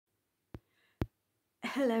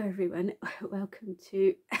Hello everyone, welcome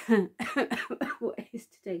to what is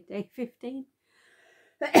today, day 15?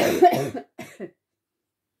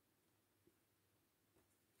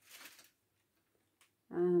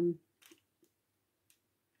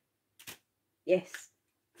 Yes,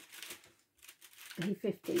 day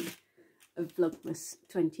 15 of Vlogmas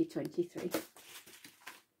 2023.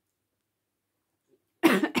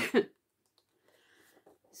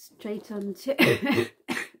 Straight on to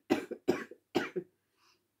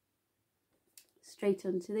straight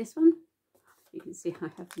on to this one. You can see I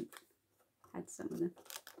haven't had some of them.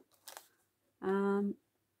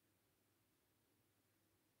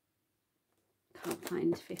 Can't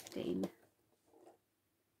find 15.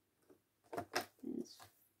 There's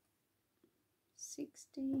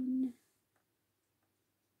 16.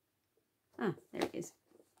 Ah, there it is.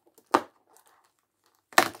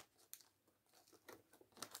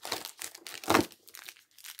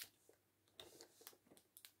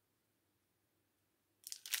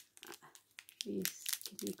 Please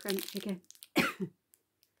give me crunch again.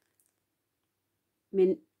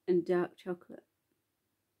 Mint and dark chocolate.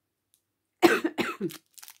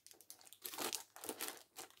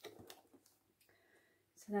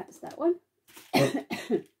 So that's that one.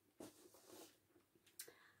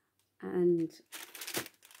 And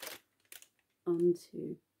on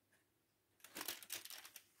to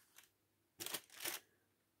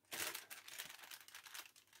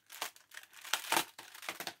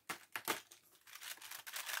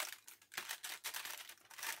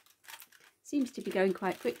seems to be going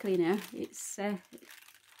quite quickly now. It's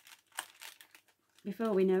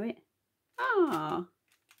before we know it. Ah,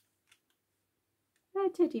 a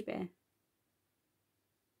teddy bear.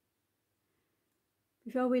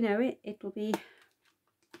 Before we know it, it'll be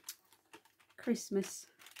Christmas.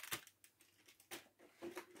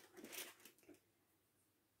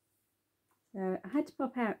 So I had to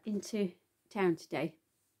pop out into town today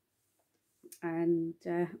and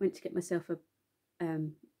went to get myself a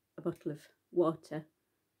bottle of water,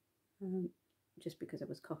 just because I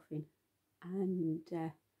was coughing, and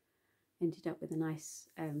ended up with a nice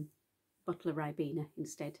bottle of Ribena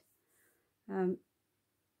instead. And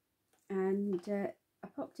I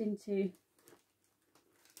popped into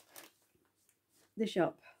the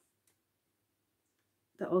shop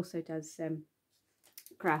that also does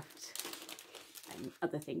craft and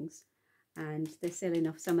other things, and they're selling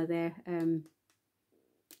off some of their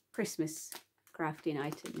Christmas crafting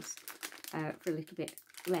items for a little bit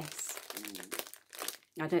less.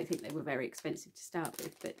 I don't think they were very expensive to start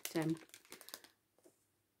with, but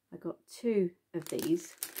I got 2 of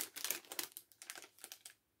these,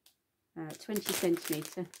 20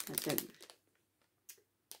 centimetre.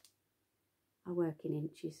 I work in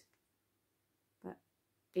inches, but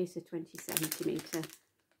it's a 20 centimetre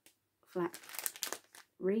flat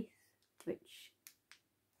wreath, which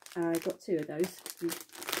I got 2 of those.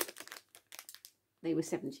 They were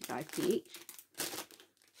 75p each.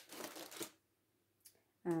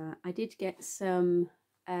 I did get some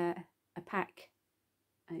a pack.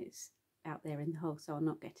 It's out there in the hole, so I'll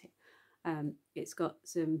not get it. It's got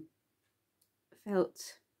some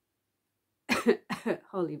felt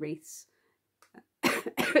holly wreaths,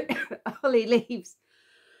 holly leaves,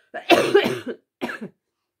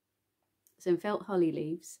 some felt holly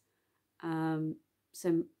leaves,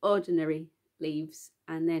 some ordinary leaves,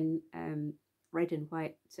 and then red and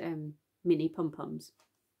white mini pom-poms.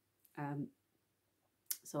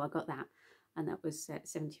 So I got that, and that was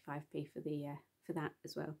 75p for that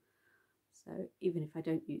as well. So even if I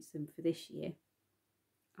don't use them for this year,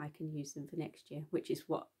 I can use them for next year, which is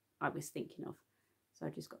what I was thinking of. So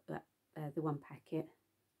I just got that the 1 packet.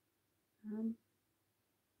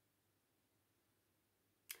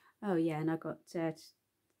 Oh yeah, and I got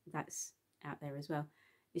that's out there as well.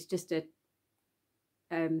 It's just a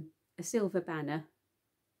silver banner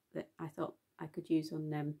that I thought I could use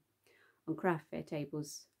on craft fair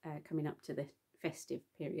tables coming up to the festive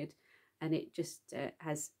period, and it just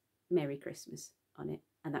has Merry Christmas on it,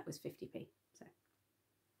 and that was 50p. So,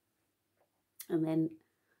 and then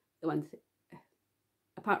the one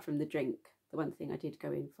apart from the drink, the one thing I did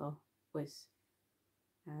go in for was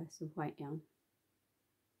some white yarn.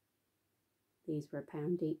 These were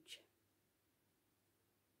 £1 each,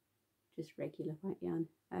 just regular white yarn.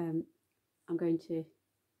 I'm going to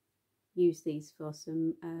use these for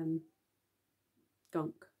some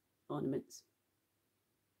gonk ornaments,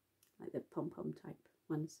 like the pom-pom type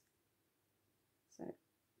ones. So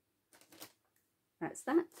that's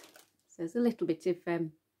that. So there's a little bit of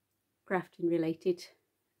crafting related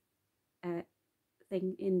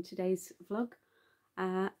thing in today's vlog.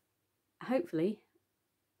 Hopefully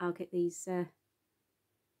I'll get these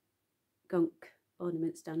gonk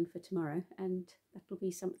ornaments done for tomorrow, and that'll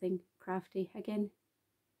be something crafty again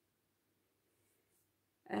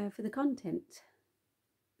for the content.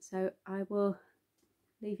 So I will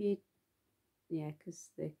leave you, yeah, because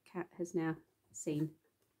the cat has now seen.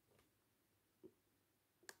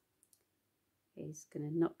 He's going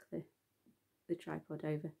to knock the tripod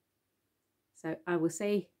over. So I will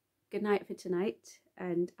say good night for tonight,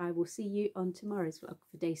 and I will see you on tomorrow's vlog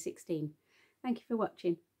for day 16. Thank you for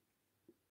watching.